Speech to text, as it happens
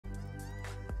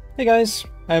Hey guys,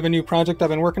 I have a new project I've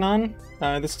been working on.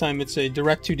 This time it's a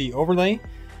Direct2d overlay,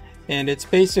 and it's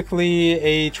basically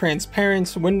a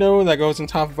transparent window that goes on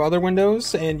top of other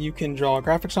windows, and you can draw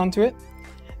graphics onto it.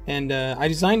 And I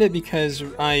designed it because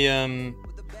when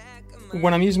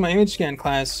I'm using my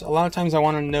ImageScanClass, a lot of times I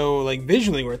want to know like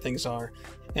visually where things are.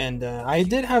 And I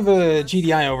did have a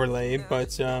GDI overlay,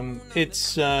 but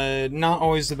it's not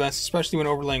always the best, especially when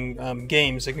overlaying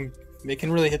games. It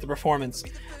can really hit the performance.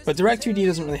 But Direct2d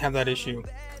doesn't really have that issue.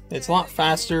 It's a lot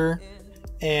faster,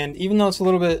 and even though it's a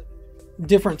little bit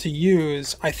different to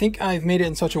use, I think I've made it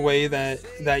in such a way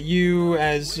that you,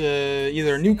 as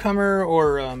either a newcomer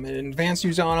or an advanced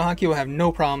user on AutoHotkey, will have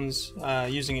no problems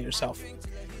using it yourself.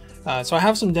 So I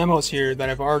have some demos here that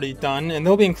I've already done, and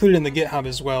they'll be included in the GitHub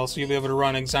as well, so you'll be able to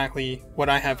run exactly what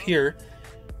I have here.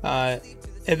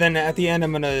 And then at the end,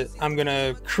 I'm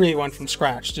gonna create one from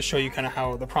scratch to show you kind of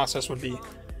how the process would be.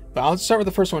 But I'll start with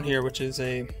the first one here, which is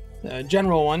a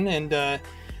general one, and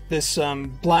this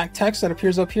black text that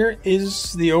appears up here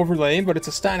is the overlay, but it's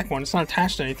a static one. It's not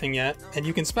attached to anything yet, and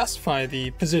you can specify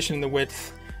the position and the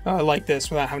width like this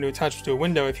without having to attach it to a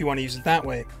window if you want to use it that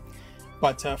way.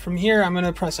 But from here, I'm going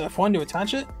to press F1 to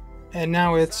attach it, and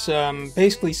now it's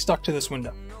basically stuck to this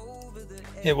window.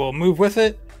 It will move with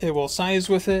it, it will size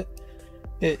with it.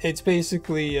 It's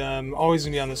basically always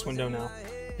going to be on this window now.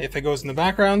 If it goes in the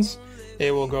backgrounds, it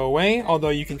will go away, although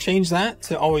you can change that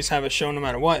to always have it shown no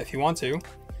matter what if you want to.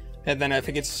 And then if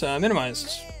it gets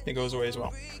minimized, it goes away as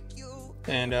well.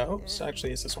 And, oops,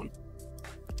 actually it's this one.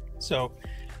 So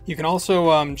you can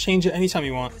also change it anytime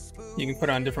you want. You can put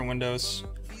it on different windows.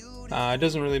 It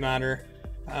doesn't really matter.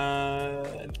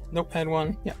 Notepad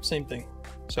one, yeah, same thing.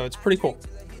 So it's pretty cool.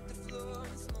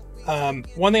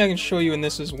 One thing I can show you in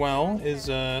this as well is,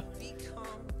 let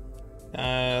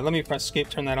me press escape,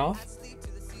 turn that off.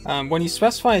 When you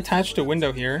specify attach to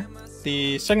window here,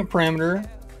 the second parameter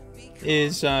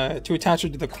is to attach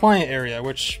it to the client area,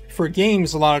 which for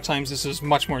games a lot of times this is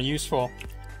much more useful.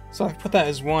 So I put that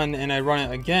as 1 and I run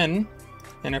it again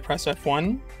and I press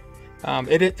F1.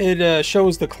 It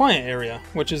shows the client area,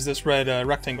 which is this red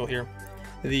rectangle here.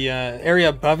 The area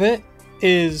above it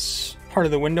is part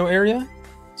of the window area,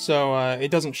 so it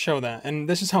doesn't show that. And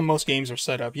this is how most games are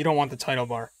set up. You don't want the title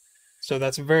bar, so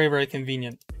that's very, very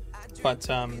convenient. But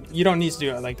you don't need to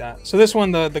do it like that. So this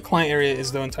one, the client area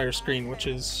is the entire screen, which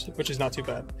is not too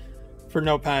bad. For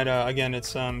Notepad, again,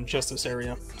 it's just this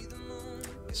area.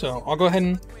 So I'll go ahead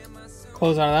and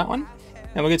close out of that one.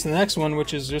 And we'll get to the next one,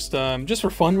 which is just for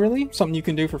fun, really. Something you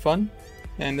can do for fun.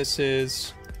 And this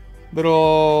is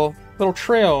little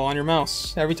trail on your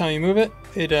mouse. Every time you move it,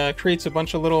 it creates a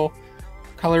bunch of little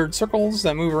colored circles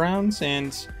that move around.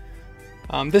 And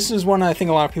this is one I think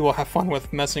a lot of people have fun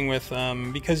with messing with,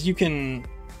 because you can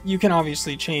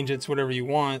obviously change it to whatever you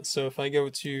want. So if I go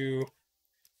to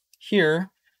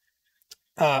here,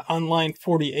 on line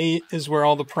 48 is where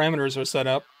all the parameters are set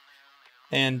up.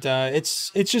 And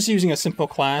it's just using a simple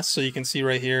class, so you can see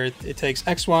right here it takes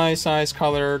X, Y, size,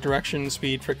 color, direction,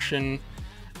 speed, friction,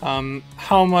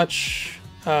 how much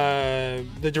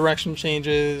the direction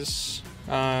changes,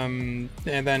 and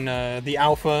then the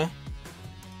alpha.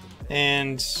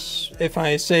 And if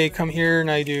I say come here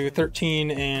and I do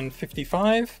 13 and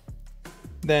 55,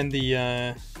 then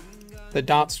the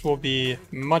dots will be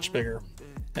much bigger,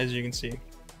 as you can see.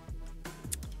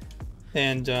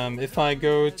 And if I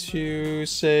go to,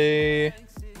 say,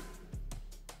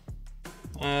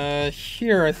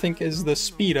 here I think is the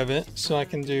speed of it, so I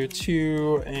can do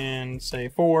 2 and say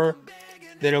 4,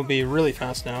 then it'll be really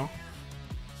fast now.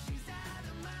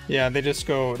 Yeah,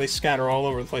 they scatter all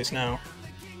over the place now.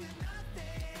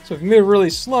 So if you move really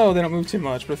slow, they don't move too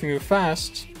much, but if you move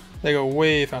fast, they go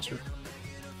way faster.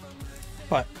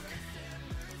 But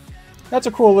that's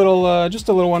a cool little, just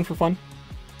a little one for fun.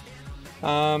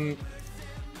 I'll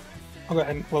go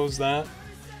ahead and close that.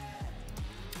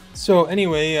 So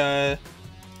anyway,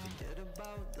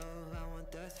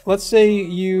 let's say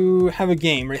you have a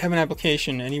game or you have an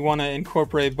application and you want to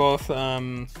incorporate both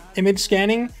image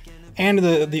scanning and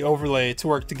the overlay to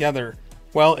work together.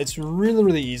 Well, it's really,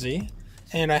 really easy.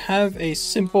 And I have a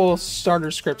simple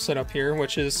starter script set up here,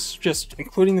 which is just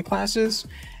including the classes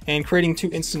and creating 2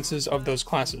 instances of those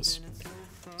classes.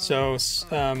 So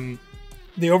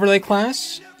the overlay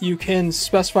class, you can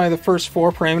specify the first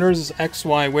 4 parameters as X,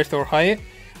 Y, width, or height,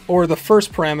 or the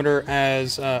first parameter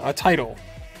as a title.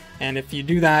 And if you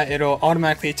do that, it'll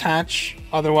automatically attach,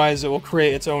 otherwise it will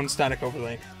create its own static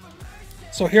overlay.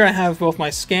 So here I have both my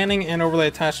scanning and overlay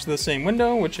attached to the same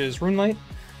window, which is RuneLight.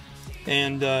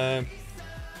 And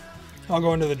I'll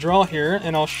go into the draw here,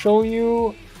 and I'll show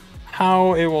you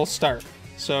how it will start.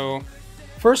 So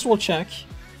first we'll check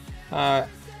Well,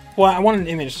 I want an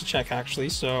image to check actually,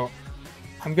 so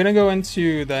I'm gonna go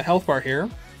into the health bar here,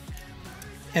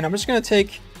 and I'm just gonna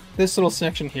take this little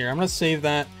section here. I'm gonna save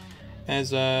that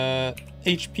as a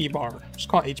HP bar. Just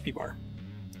call it HP bar.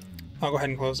 I'll go ahead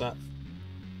and close that.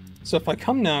 So if I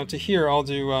come now to here, I'll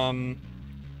do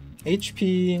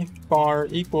HP bar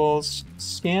equals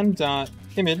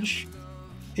scan.image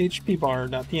HP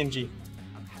bar.png.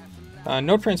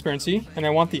 No transparency, and I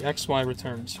want the XY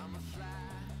returned.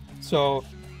 So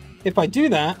if I do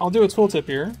that, I'll do a tooltip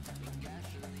here.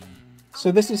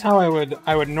 So this is how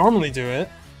I would normally do it,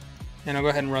 and I'll go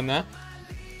ahead and run that.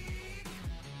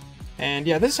 And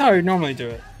yeah, this is how I would normally do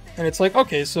it. And it's like,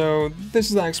 okay, so this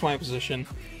is the XY position.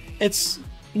 It's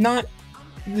not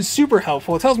super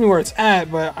helpful. It tells me where it's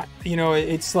at, but you know,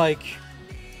 it's like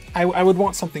I would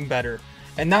want something better.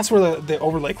 And that's where the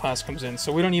overlay class comes in.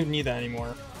 So we don't even need that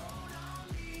anymore.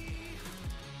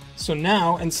 So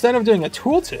now, instead of doing a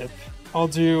tooltip, I'll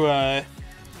do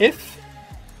if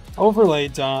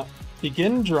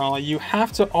overlay.begin draw. You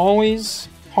have to always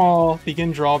call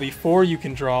begin draw before you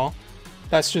can draw.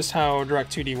 That's just how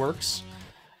Direct2d works.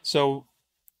 So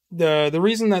the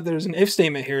reason that there's an if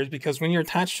statement here is because when you're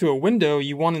attached to a window,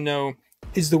 you want to know,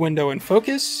 is the window in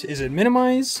focus? Is it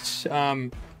minimized?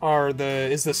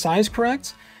 Is the size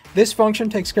correct? This function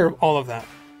takes care of all of that.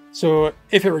 So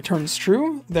if it returns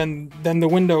true, then the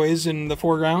window is in the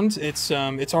foreground. It's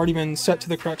already been set to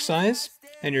the correct size,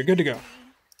 and you're good to go.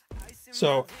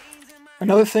 So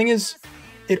another thing is,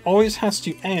 it always has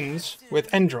to end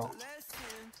with end draw.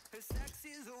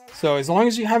 So as long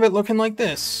as you have it looking like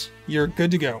this, you're good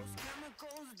to go.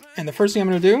 And the first thing I'm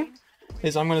going to do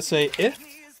is I'm going to say if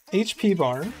HP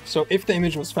bar, so if the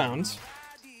image was found,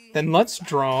 then let's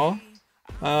draw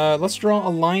a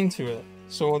line to it.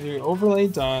 So we'll do overlay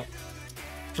dot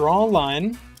draw a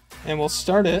line, and we'll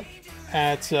start it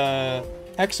at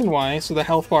X and Y, so the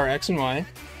health bar X and Y,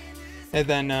 and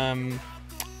then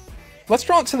let's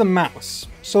draw it to the mouse.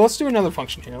 So let's do another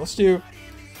function here. Let's do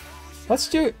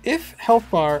if health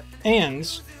bar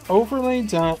and overlay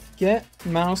dot get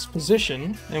mouse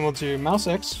position, and we'll do mouse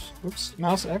X,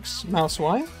 mouse X, mouse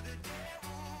Y,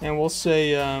 and we'll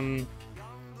say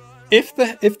if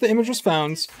the image was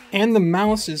found and the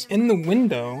mouse is in the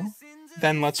window,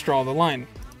 then let's draw the line.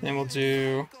 And we'll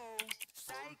do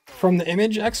from the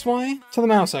image XY to the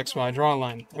mouse XY, draw a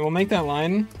line. And we'll make that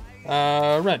line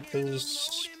red,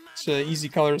 because it's an easy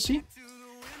color to see.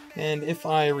 And if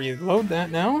I reload that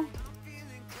now,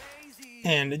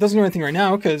 and it doesn't do anything right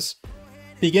now because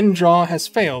begin draw has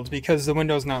failed because the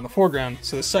window is not in the foreground.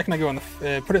 So the second I go on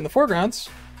the put it in the foreground,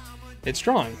 it's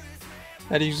drawing.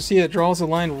 And you can see it draws a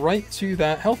line right to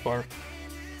that health bar,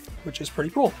 which is pretty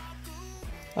cool.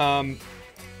 Now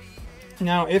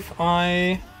if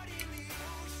I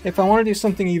want to do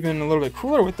something even a little bit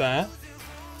cooler with that,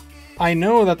 I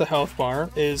know that the health bar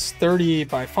is 30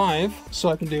 by 5, so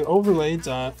I can do overlay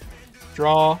dot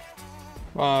draw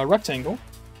rectangle,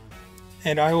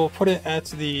 and I will put it at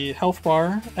the health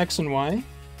bar X and Y.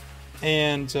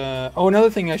 And oh, another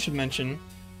thing I should mention.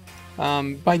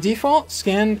 By default,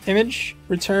 scan image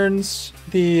returns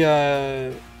the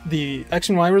X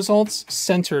and Y results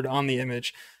centered on the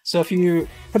image. So if you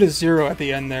put a 0 at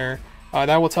the end there,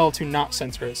 that will tell it to not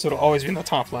center it, so it'll always be in the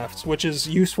top left, which is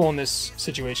useful in this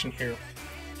situation here.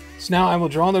 So now I will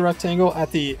draw the rectangle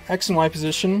at the X and Y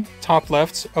position, top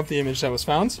left of the image that was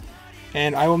found,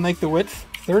 and I will make the width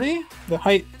 30, the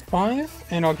height 5,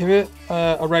 and I'll give it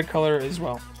a red color as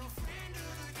well.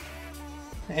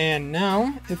 And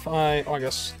now, if I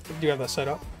guess I do have that set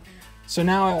up. So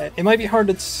now it might be hard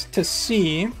to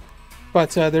see, but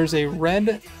there's a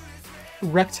red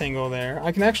rectangle there.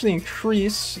 I can actually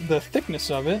increase the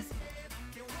thickness of it,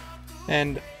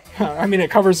 and I mean, it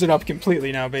covers it up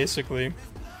completely now, basically.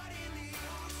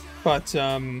 But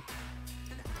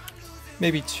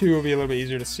maybe 2 will be a little bit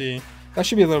easier to see. That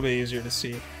should be a little bit easier to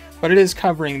see, but it is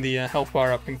covering the health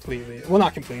bar up completely. Well,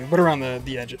 not completely, but around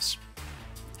the edges.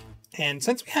 And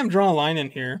since we have draw a line in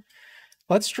here,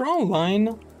 let's draw a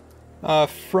line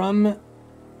from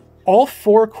all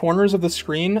 4 corners of the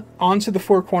screen onto the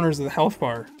 4 corners of the health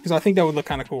bar, because I think that would look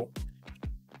kind of cool.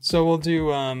 So we'll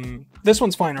do, this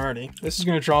one's fine already. This is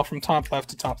going to draw from top left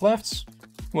to top left.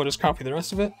 We'll just copy the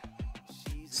rest of it.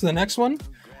 So the next one,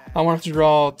 I want to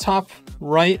draw top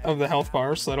right of the health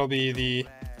bar, so that'll be the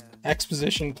X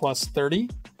position plus 30.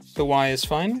 The Y is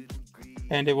fine,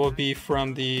 and it will be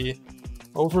from the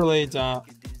overlay dot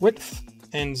width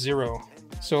and 0.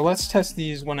 So let's test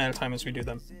these one at a time as we do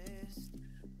them.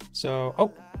 So,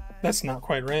 oh, that's not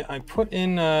quite right. I put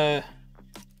in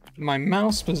my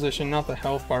mouse position, not the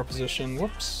health bar position.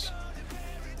 Whoops.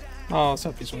 Oh, let's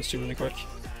set these ones too really quick.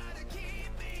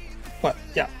 But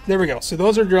yeah, there we go. So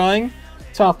those are drawing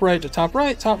top right to top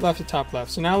right, top left to top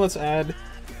left. So now let's add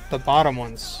the bottom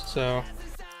ones. So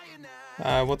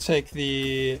we'll take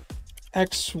the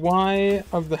XY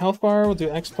of the health bar, we'll do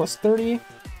X plus 30,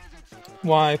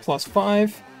 Y plus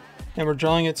 5, and we're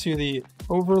drawing it to the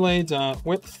overlay dot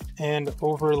width and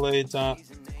overlay dot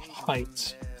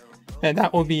height. And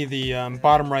that will be the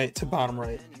bottom right to bottom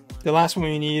right. The last one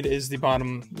we need is the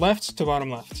bottom left to bottom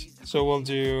left. So we'll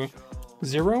do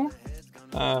 0,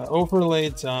 overlay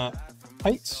dot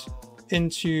height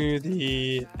into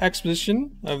the X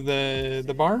position of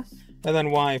the bar, and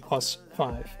then Y plus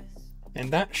 5. And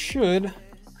that should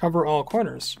cover all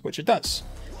corners, which it does.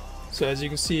 So as you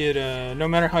can see, it no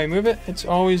matter how you move it, it's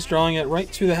always drawing it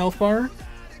right to the health bar.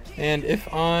 And if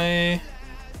I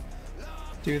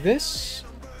do this,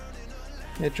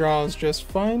 it draws just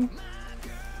fine.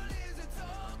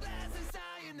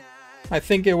 I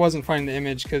think it wasn't finding the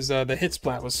image because the hit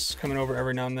splat was coming over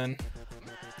every now and then.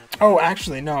 Oh,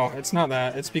 actually, no, it's not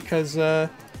that. It's because I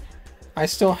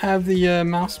still have the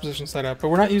mouse position set up, but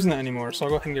we're not using that anymore, so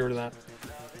I'll go ahead and get rid of that.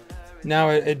 Now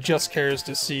it just cares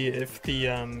to see if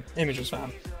the image is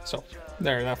found. So,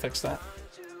 there, that fixed that.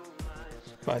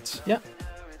 But, yeah.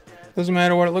 Doesn't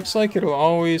matter what it looks like, it'll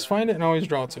always find it and always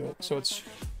draw to it. So it's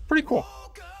pretty cool.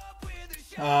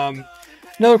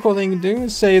 Another cool thing you can do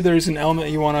is say there's an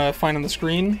element you want to find on the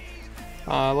screen.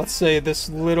 Let's say this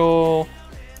little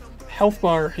health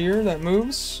bar here that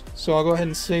moves. So I'll go ahead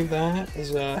and save that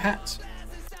as a hat.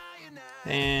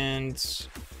 And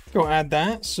go add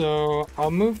that. So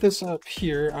I'll move this up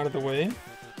here out of the way.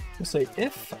 We'll say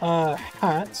if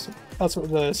hat, that's what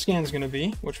the scan is going to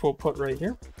be, which we'll put right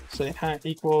here. Say hat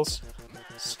equals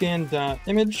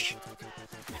scan.image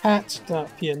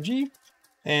hat.png.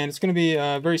 And it's going to be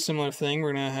a very similar thing.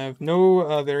 We're going to have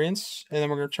no variance, and then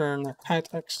we're going to turn hat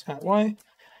x, hat y,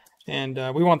 and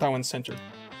we want that one centered.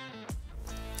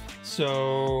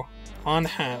 So on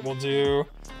hat, we'll do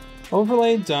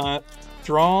overlay dot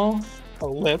draw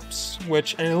ellipse,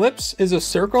 which an ellipse is a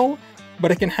circle,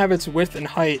 but it can have its width and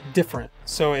height different.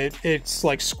 So it's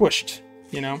like squished,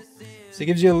 you know. So it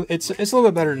gives you it's a little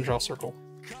bit better than draw circle.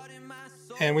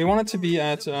 And we want it to be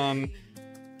at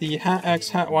the hat x,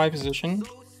 hat y position,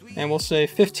 and we'll say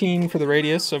 15 for the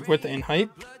radius of width and height.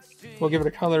 We'll give it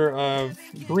a color of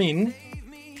green,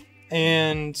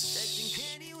 and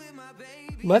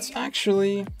let's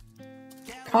actually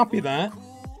copy that,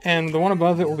 and the one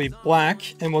above it will be black,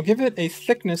 and we'll give it a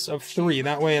thickness of 3,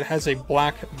 that way it has a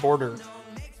black border.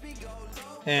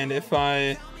 And if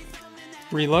I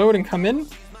reload and come in,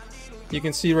 you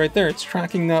can see right there, it's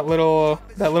tracking that little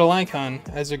icon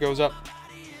as it goes up.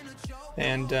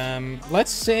 And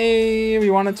let's say we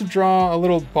wanted to draw a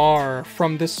little bar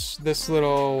from this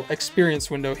little experience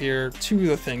window here to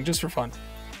the thing, just for fun.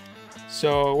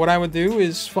 So what I would do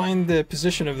is find the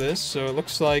position of this. So it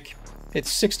looks like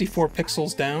it's 64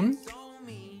 pixels down.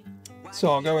 So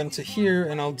I'll go into here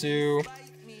and I'll do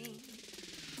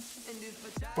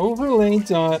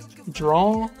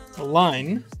overlay.draw a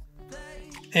line.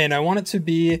 And I want it to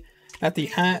be at the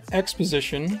hat X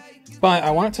position. But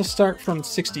I want it to start from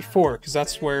 64 because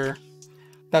that's where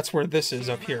this is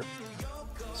up here.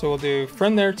 So we'll do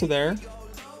from there to there,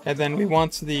 and then we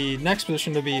want the next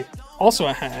position to be also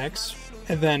a hat X,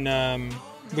 and then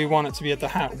we want it to be at the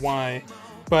hat Y,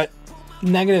 but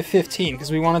negative 15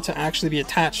 because we want it to actually be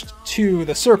attached to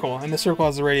the circle, and the circle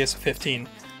has a radius of 15.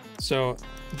 So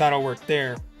that'll work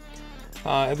there.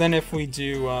 And then if we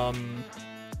do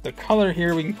the color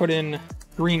here, we can put in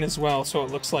green as well, so it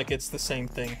looks like it's the same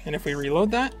thing. And if we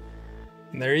reload that,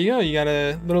 there you go, you got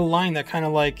a little line that kind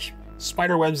of like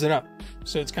spider webs it up,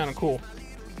 so it's kind of cool.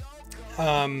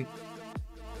 So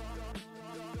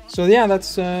yeah,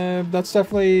 that's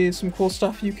definitely some cool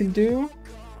stuff you can do.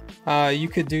 You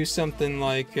could do something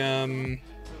like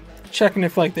checking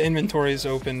if like the inventory is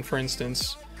open, for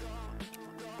instance.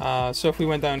 So if we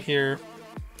went down here,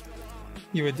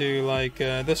 you would do like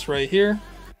this right here.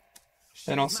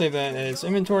 And I'll save that as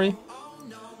inventory,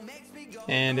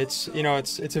 and it's, you know,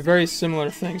 it's a very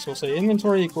similar thing. So we'll say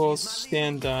inventory equals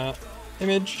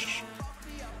scan.image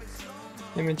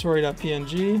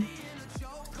inventory.png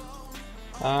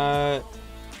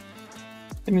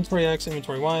inventory x,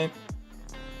 inventory y,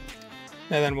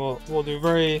 and then we'll do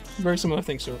very similar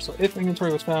things here. So if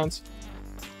inventory was found,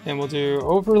 and we'll do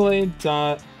overlay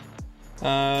dot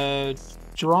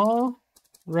draw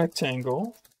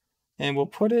rectangle. And we'll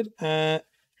put it at,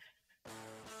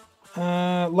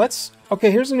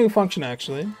 okay, here's a new function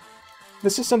actually.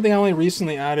 This is something I only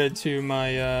recently added to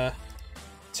my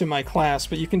class,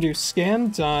 but you can do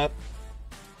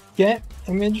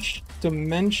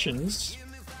scan.getImageDimensions,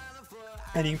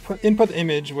 and you input the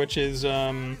image, which is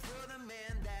what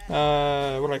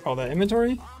do I call that?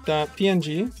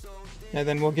 Inventory.png, and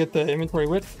then we'll get the inventory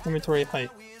width, inventory height,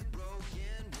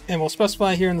 and we'll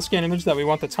specify here in the scan image that we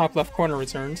want the top left corner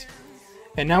returned.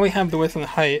 And now we have the width and the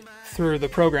height through the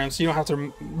program, so you don't have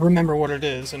to remember what it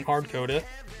is and hard code it.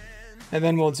 And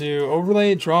then we'll do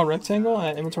overlay, draw rectangle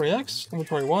at inventory X,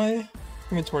 inventory Y,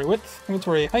 inventory width,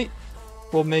 inventory height.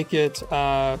 We'll make it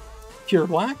pure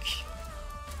black.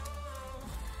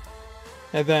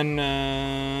 And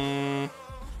then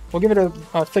we'll give it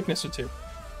a thickness of 2.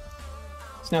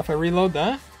 So now if I reload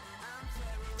that,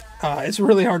 it's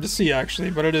really hard to see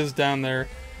actually, but it is down there.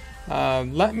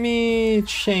 Let me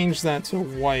change that to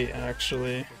white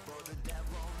actually.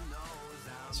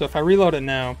 So if I reload it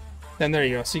now, then there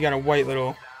you go. So you got a white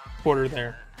little border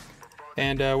there.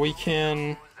 And we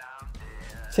can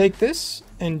take this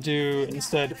and do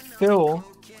instead fill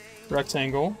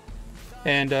rectangle.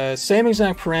 And same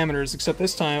exact parameters, except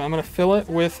this time I'm going to fill it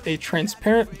with a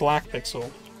transparent black pixel.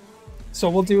 So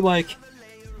we'll do like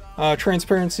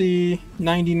transparency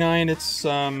 99. It's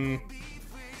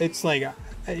like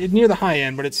near the high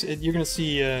end, but you're going to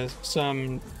see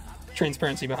some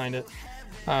transparency behind it.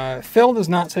 Fill does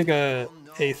not take a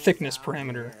thickness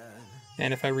parameter,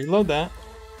 and if I reload that,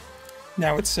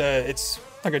 now it's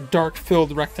like a dark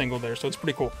filled rectangle there, so it's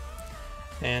pretty cool.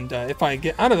 And if I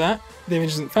get out of that, the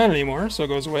image isn't found anymore, so it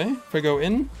goes away. If I go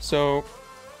in, so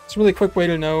it's a really quick way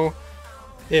to know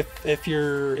if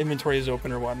your inventory is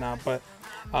open or whatnot. But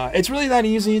it's really that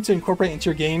easy to incorporate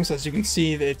into your games. As you can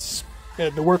see, the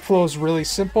workflow is really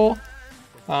simple.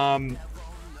 You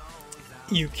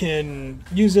can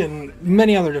use it in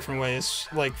many other different ways.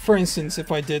 Like for instance,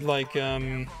 if I did like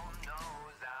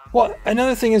well,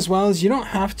 another thing as well is you don't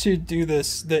have to do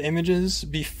the images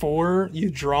before you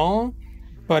draw,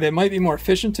 but it might be more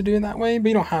efficient to do it that way, but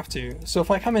you don't have to. So if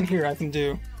I come in here, I can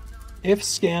do if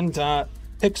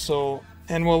scan.pixel,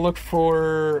 and we'll look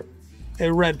for a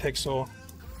red pixel,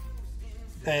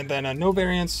 and then a no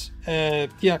variance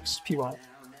px py.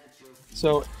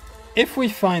 So if we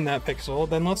find that pixel,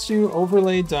 then let's do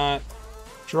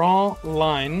overlay.draw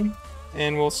line,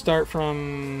 and we'll start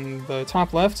from the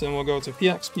top left and we'll go to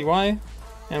px py,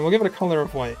 and we'll give it a color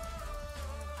of white.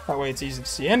 That way it's easy to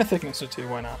see, and a thickness of 2,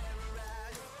 why not?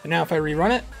 And now if I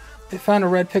rerun it, it found a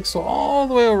red pixel all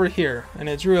the way over here, and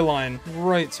it drew a line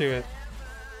right to it.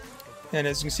 And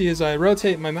as you can see, as I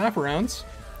rotate my map around,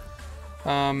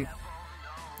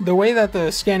 the way that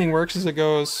the scanning works is it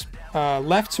goes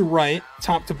left to right,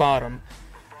 top to bottom.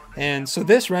 And so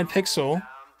this red pixel,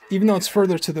 even though it's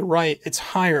further to the right, it's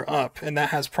higher up, and that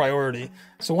has priority.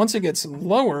 So once it gets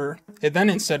lower, it then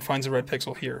instead finds a red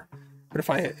pixel here. But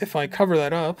if I cover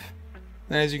that up,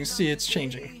 then as you can see, it's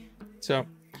changing. So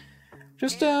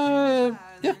just yeah,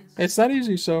 it's that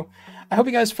easy. So I hope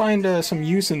you guys find some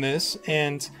use in this,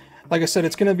 and like I said,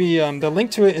 it's going to be the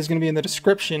link to it is going to be in the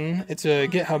description. It's a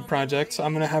GitHub project.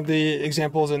 I'm going to have the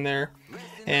examples in there,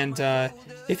 and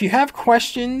if you have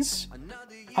questions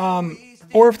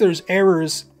or if there's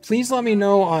errors, please let me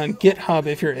know on GitHub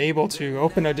if you're able to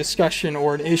open a discussion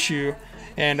or an issue,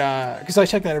 and because I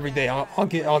check that every day,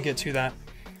 I'll get to that.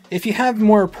 If you have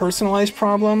more personalized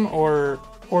problem or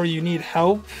you need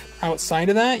help outside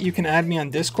of that, you can add me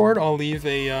on Discord. I'll leave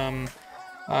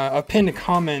a pinned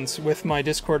comment with my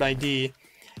Discord ID,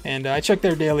 and I check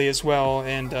there daily as well.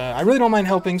 And I really don't mind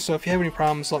helping. So if you have any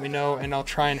problems, let me know, and I'll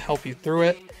try and help you through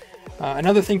it.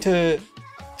 Another thing to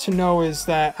know is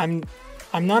that I'm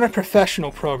not a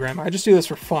professional programmer. I just do this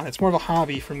for fun. It's more of a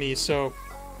hobby for me. So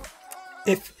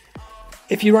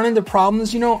if you run into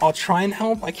problems, I'll try and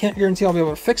help. I can't guarantee I'll be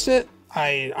able to fix it.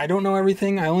 I don't know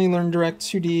everything. I only learned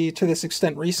Direct2d to this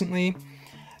extent recently.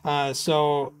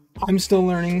 So I'm still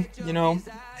learning,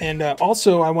 And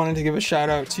also, I wanted to give a shout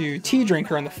out to Tea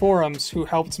Drinker on the forums, who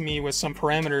helped me with some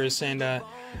parameters, and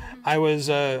I was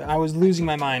losing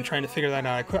my mind trying to figure that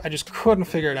out. I just couldn't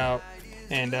figure it out,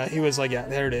 and he was like, "Yeah,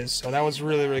 there it is." So that was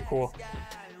really, really cool.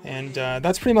 And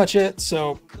that's pretty much it.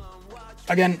 So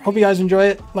again, hope you guys enjoy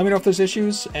it. Let me know if there's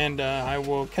issues, and I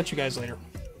will catch you guys later.